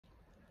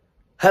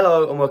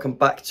Hello and welcome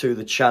back to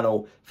the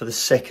channel for the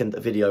second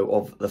video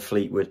of the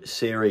Fleetwood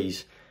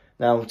series.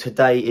 Now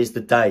today is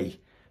the day.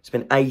 It's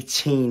been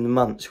 18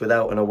 months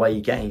without an away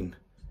game.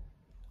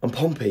 And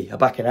Pompey are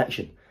back in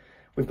action.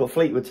 We've got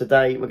Fleetwood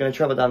today. We're going to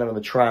travel down there on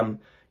the tram,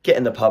 get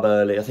in the pub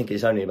early. I think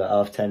it's only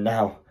about 10:30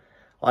 now.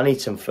 I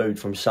need some food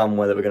from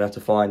somewhere that we're going to have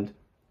to find.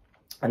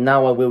 And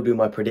now I will do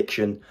my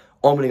prediction.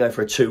 I'm going to go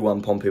for a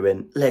 2-1 Pompey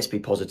win. Let's be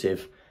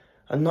positive.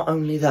 And not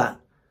only that,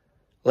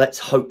 let's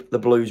hope the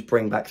Blues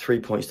bring back 3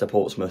 points to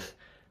Portsmouth.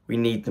 We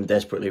need them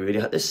desperately,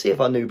 really. Let's see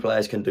if our new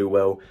players can do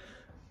well.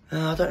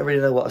 I don't really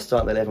know what our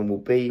starting 11 will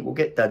be. We'll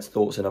get Dad's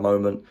thoughts in a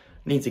moment.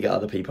 Need to get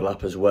other people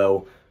up as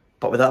well.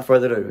 But without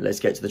further ado, let's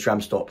get to the tram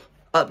stop.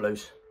 Up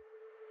Blues.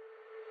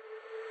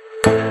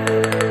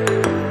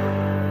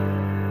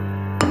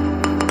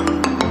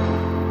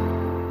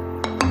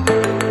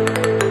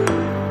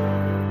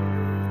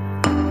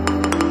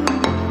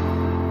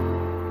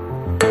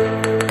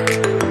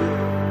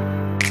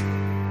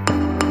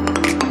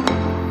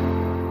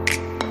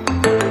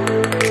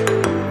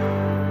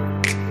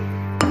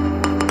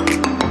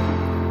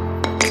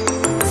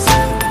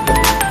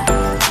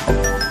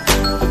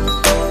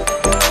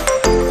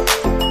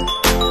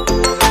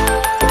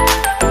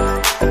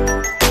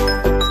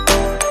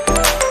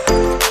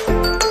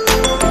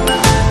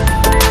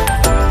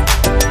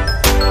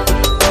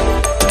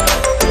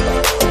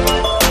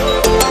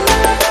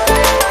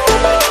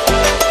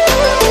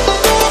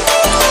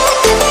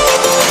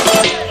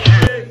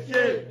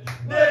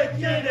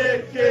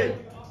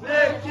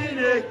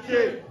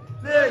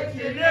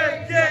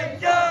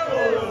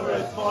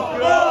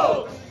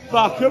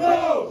 Fuck 'em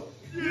all!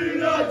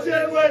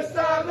 United West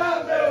Ham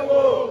and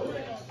Millwall!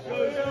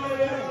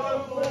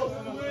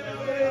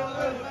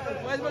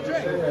 Where's my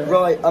drink?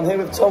 Right, I'm here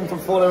with Tom from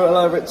Falling All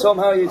Over It. Tom,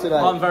 how are you today?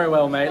 I'm very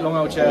well, mate. Long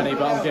old journey,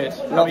 but I'm good.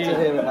 How Love are you? to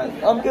hear it,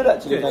 mate. I'm good,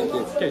 actually, Good. thank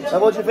you. Good.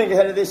 And what do you think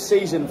ahead of this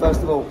season,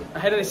 first of all?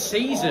 Ahead of this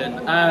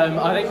season,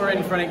 I think we're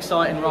in for an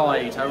exciting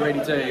ride. I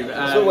really do.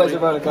 It's always a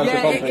rollercoaster,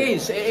 Yeah, Pompey.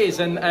 it is,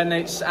 and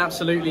it's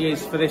absolutely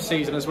is for this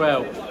season as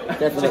well.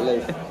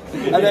 Definitely.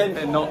 And then,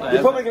 They're not there.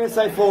 you're probably going to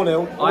say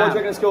 4-0. What do you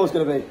reckon the score's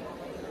going to be?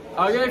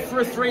 I'll go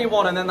for a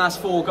 3-1, and then that's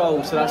 4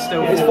 goals, so that's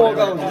still It's 4 4.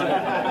 goals, isn't it?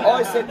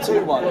 I said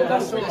 2-1.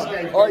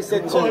 I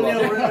said 2-1.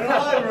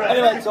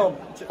 Anyway, Tom,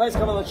 thanks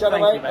for coming on the channel,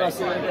 Thank you, mate. And I'll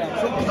see you again.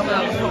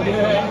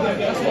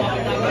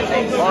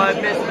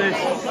 I missed this.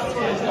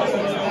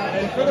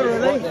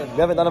 We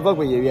haven't done a vlog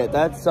with you yet,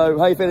 Dad, so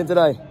how are you feeling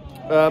today?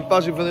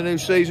 Buzzing for the new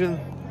season.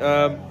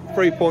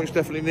 3 points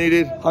definitely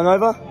needed.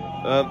 Hungover?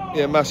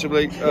 Yeah,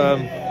 massively.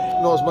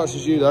 Not as much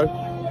as you though.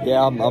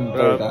 Yeah, I'm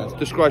very bad.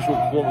 Disgraceful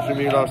performance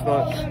from you last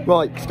night.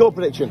 Right, score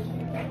prediction.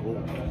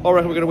 I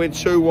reckon we're going to win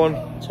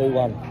 2-1.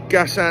 2-1.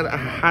 Gassan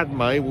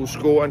Hadmay will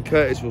score and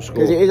Curtis will score.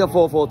 Because it is a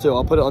 4-4-2.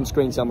 I'll put it on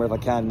screen somewhere if I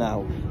can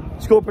now.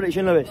 Score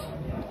prediction, Lewis?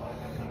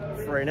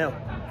 3-0.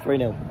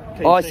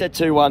 3-0. I said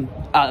 2-1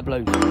 at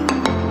the Blues.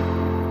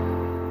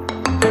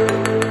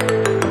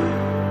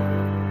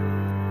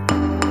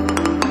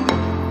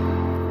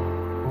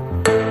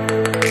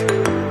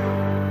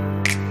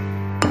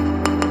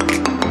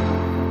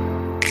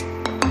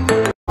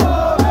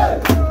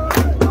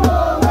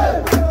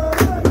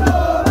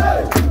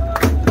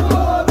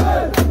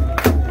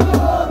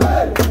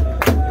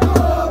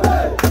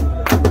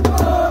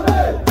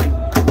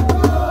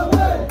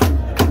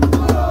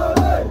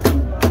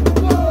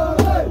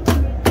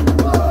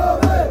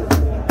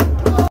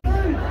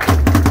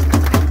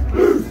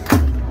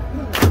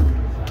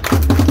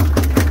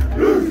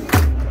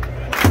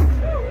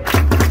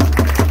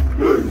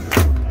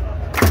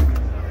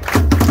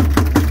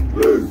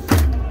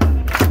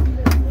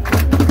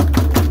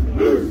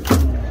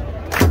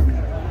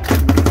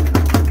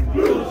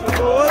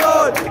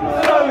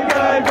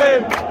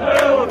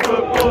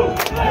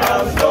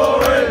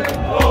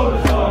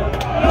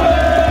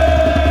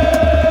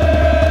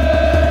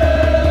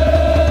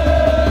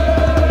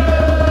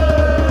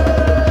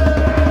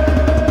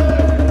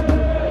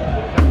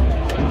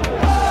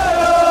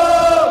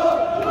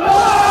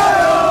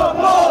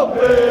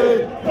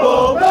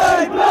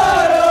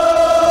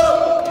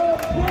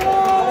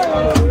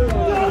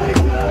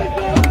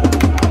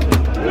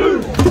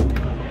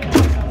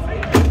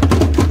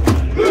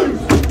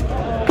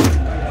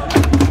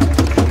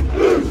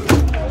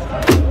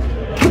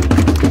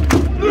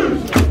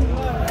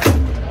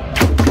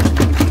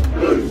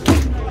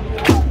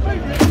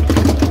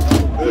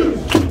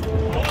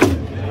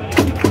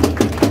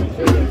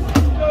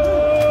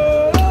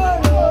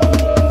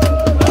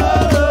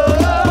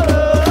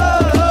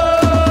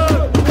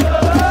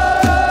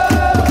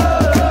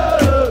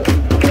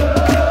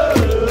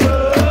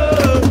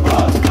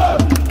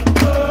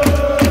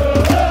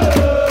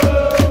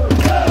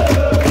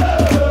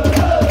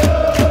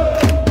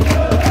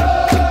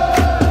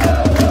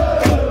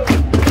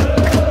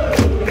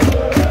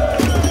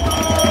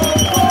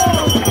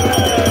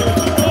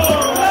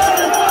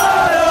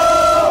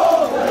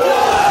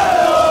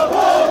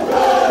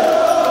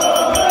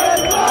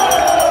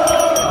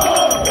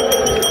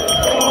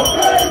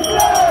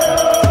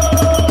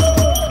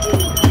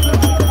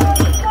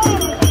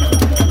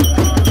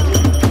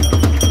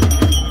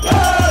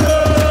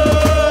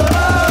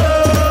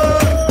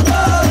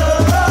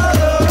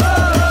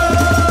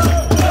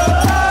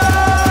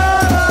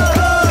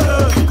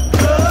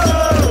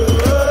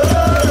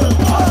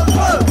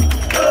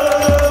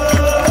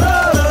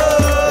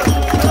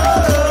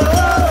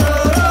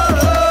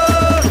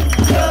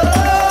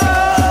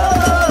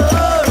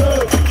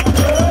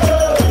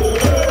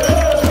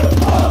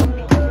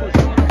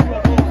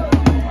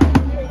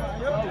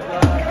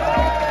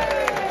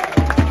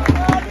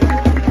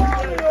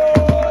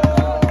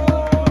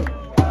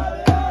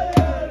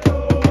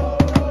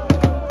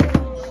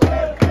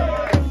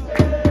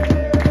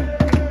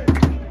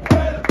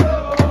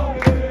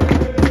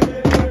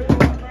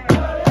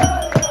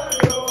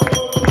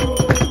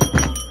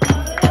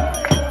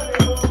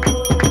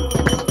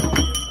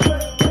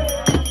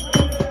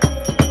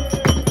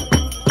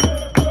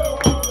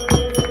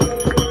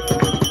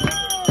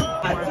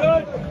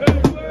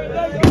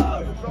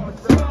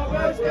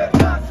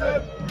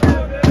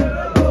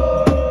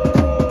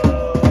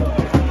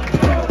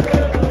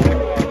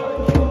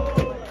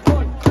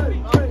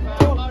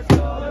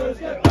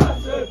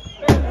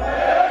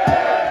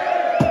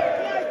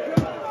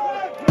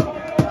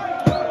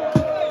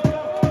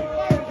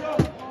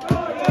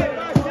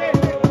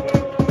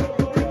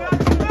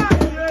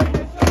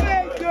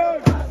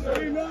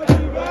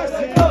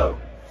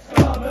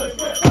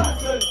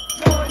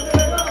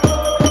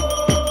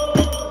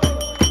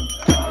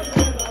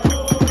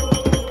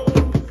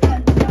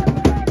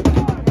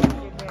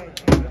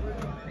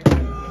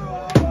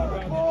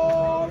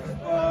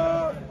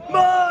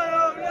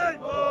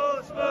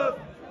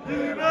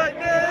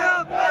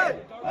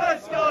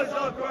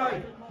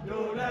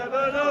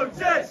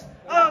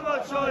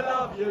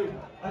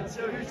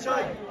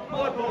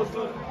 My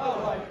Portsmouth.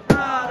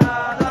 La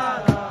la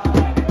la la.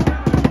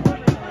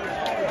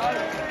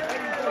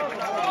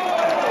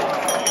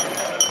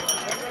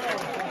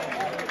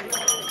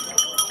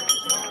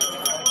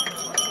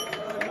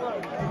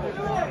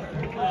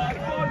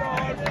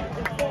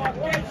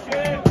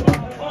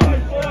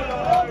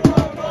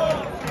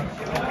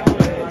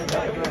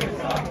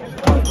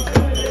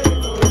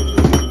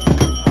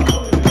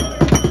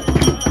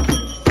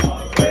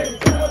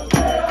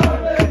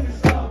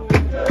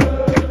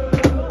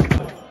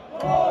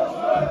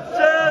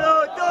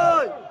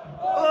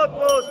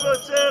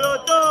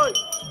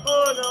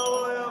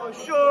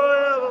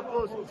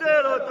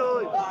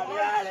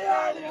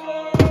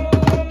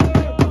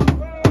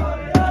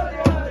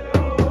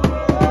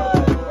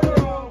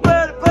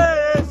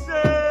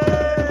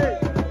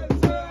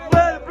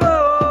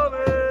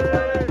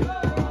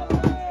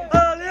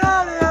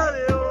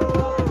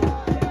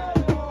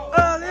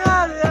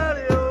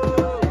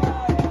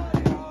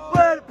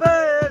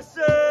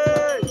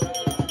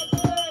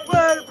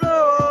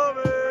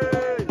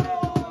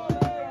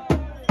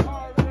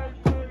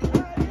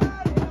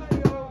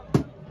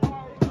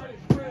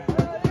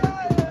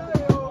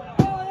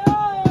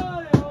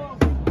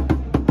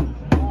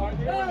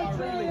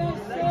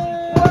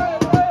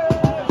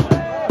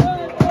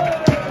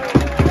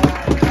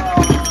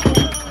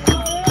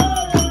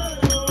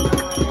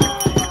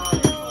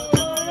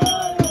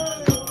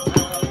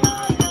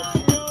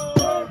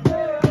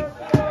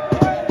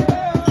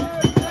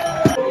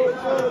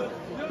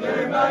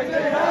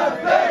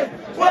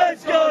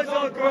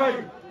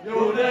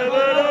 You'll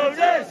never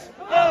notice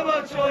how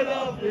much I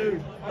love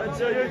you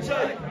until you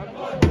take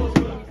my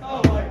Portsmouth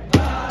away.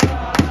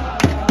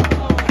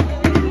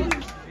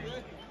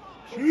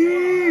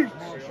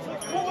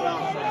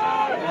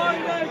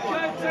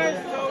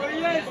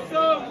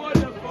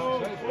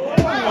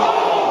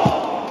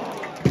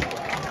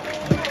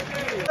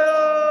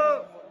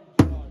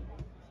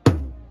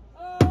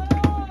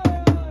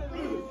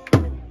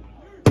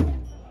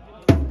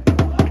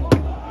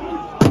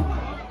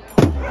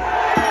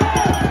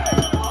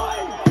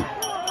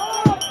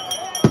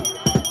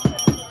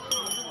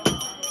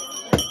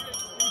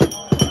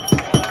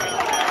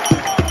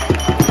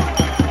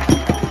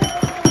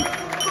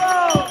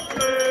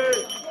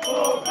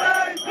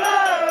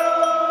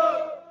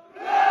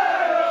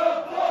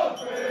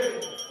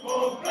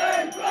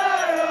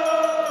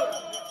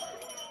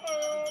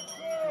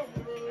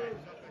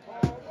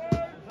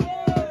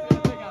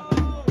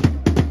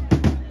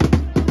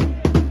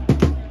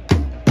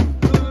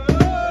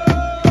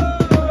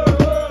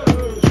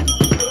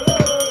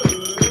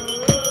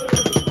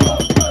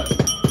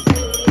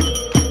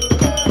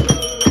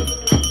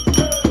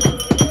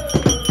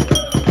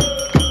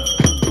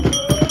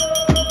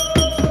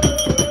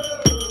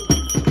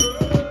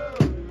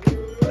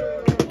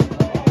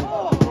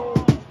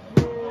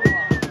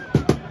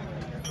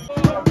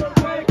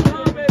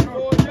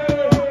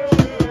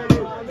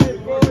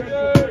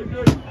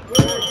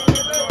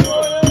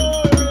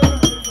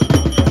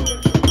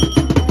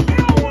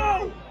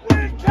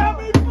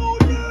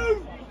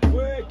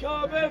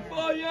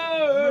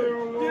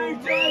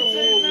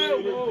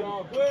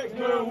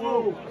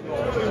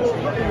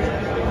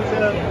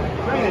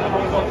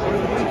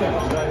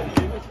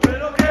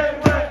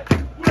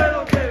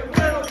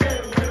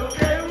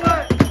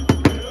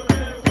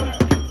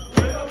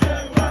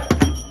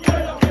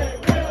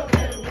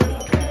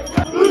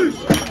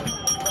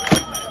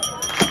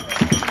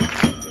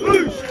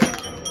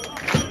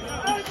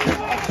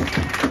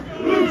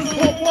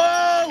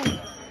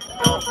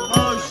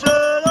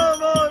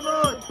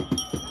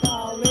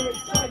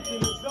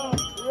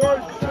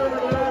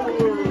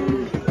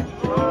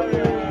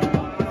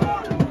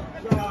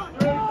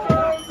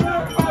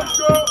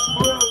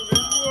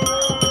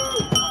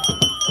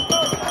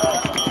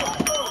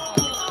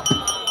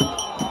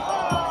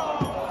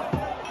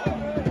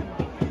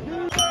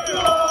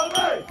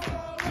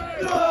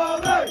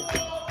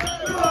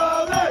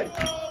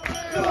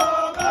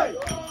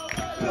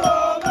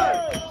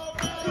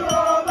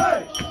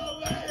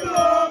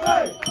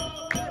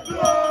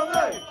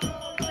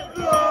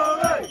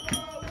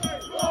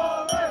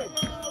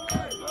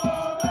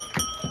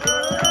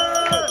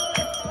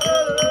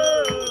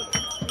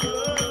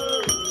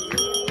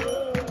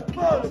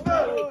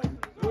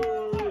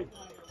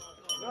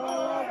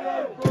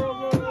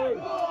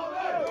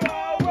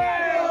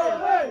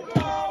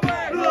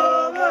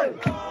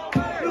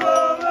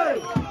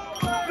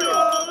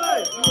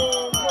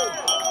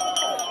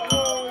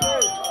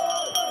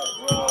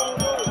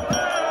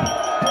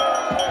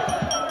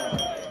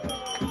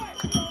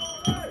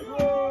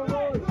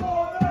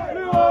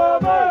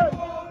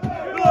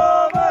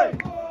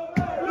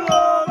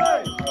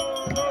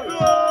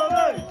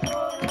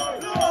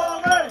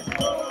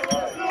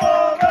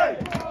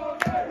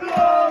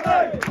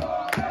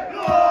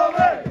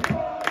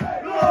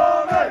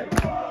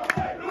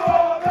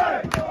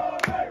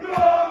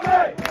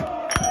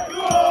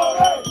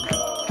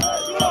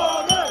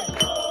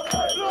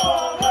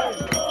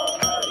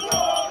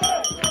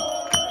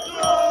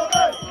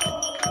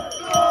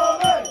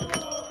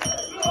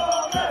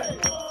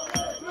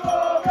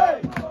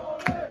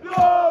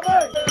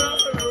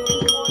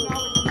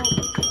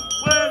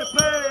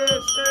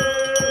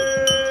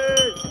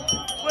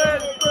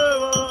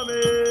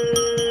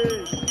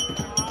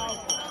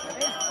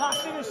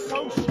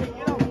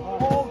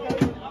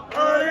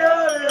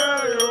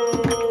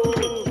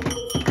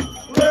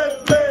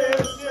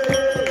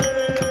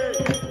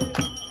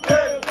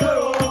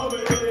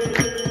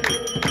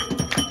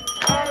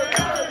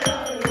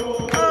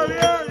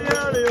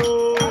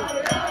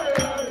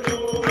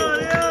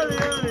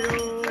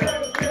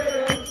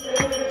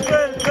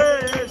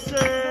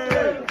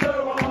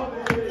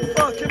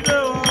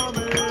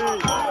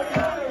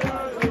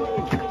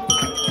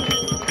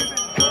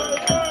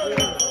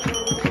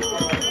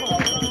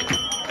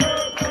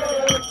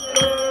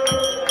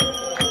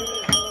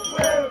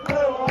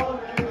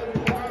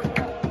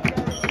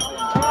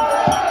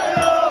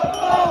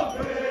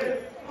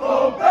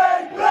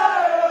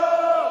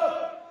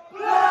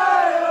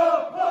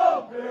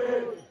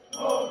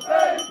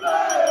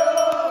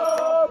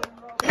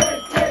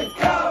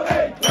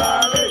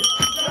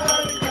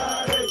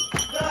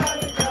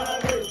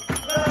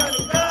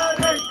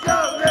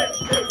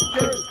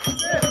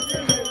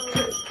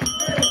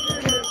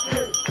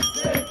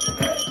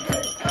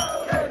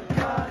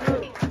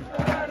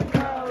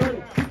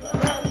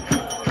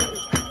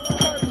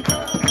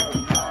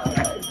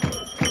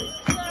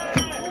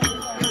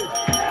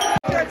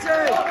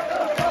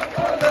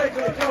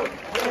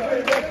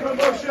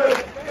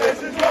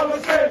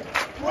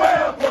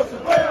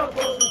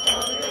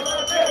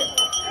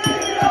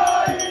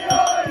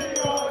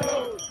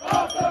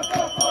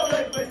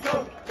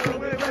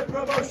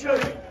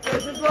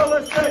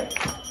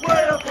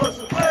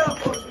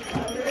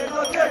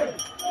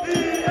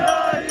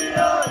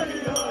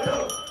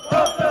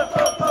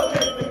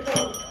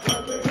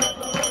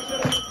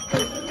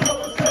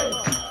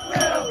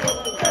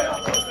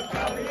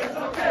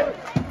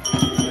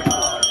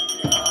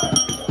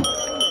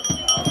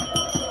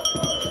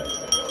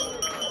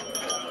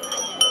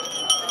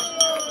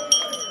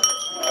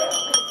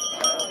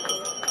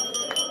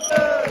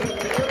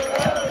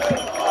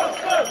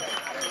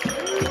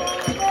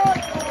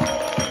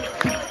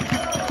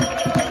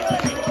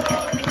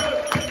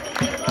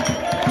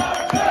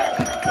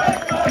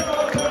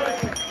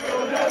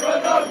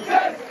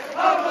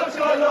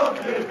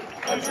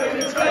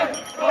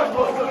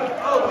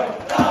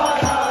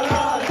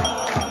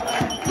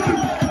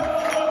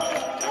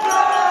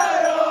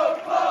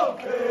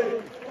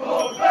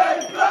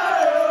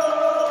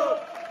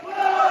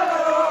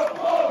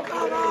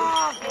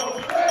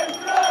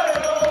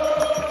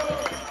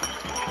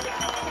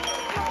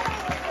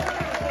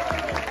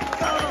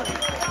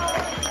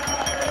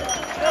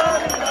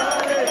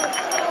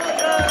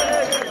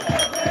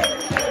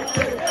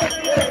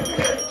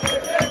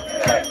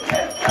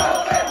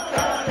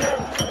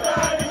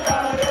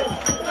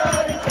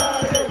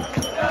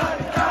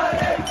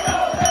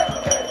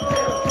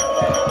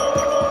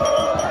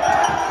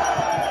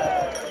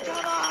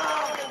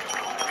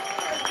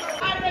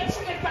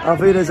 Auf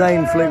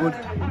Wiedersehen, Fleetwood.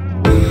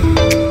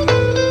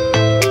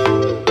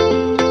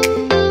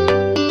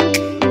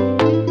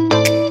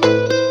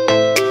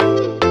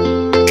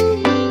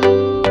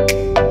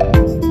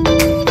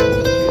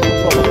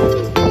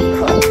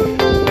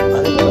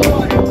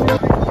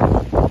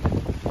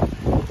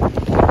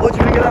 What do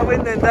you think of that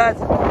win then, Dad?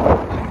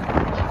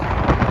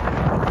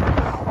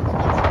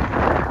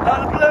 The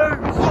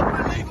Blues!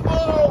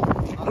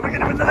 Unbelievable! Are we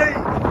going to win the league?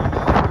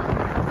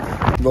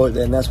 Right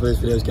then, that's where this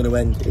video is going to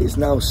end. It's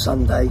now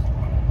Sunday.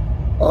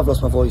 I've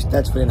lost my voice,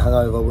 Dad's feeling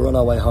hungover, we're on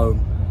our way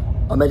home.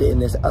 I'm editing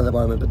this at the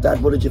moment, but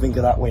Dad, what did you think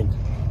of that win?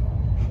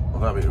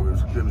 Well, I mean, it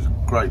was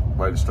a great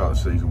way to start the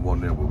season,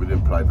 1-0, but we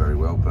didn't play very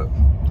well, but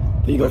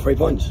you got 3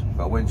 points.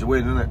 But a win's a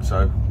win, isn't it?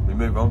 So we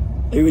move on.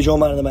 Who was your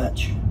man of the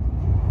match?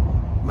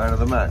 Man of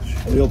the match?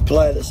 Or your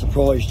player that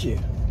surprised you?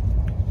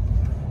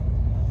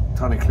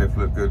 Tunnicliffe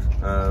looked good.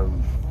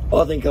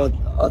 I think I'm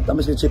just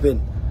going to chip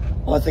in.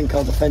 I think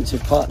our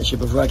defensive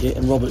partnership of Raggett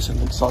and Robertson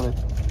looked solid.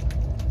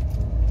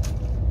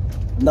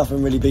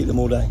 Nothing really beat them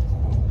all day.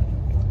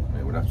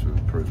 Yeah, we'll have to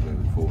improve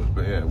moving forward.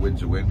 But yeah,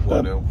 win's a win,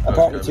 1-0.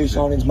 Apparently 2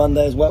 signings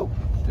Monday as well.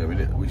 Yeah,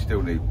 we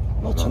still need...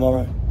 Not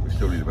tomorrow. We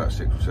still need about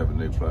 6 or 7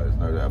 new players,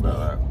 no doubt about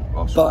that.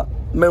 But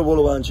Millwall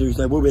away on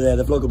Tuesday, we'll be there,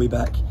 the vlog will be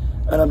back.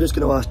 And I'm just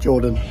going to ask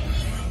Jordan,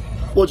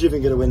 what do you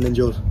think of the win then,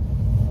 Jordan?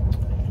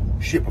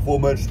 Shit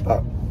performance,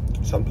 but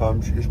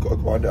sometimes you just got to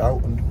grind it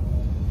out, and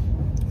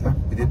yeah,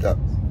 we did that.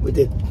 We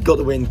did, got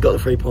the win, got the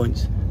 3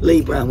 points.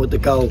 Lee Brown with the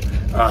goal.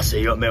 I'll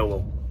see you at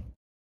Millwall.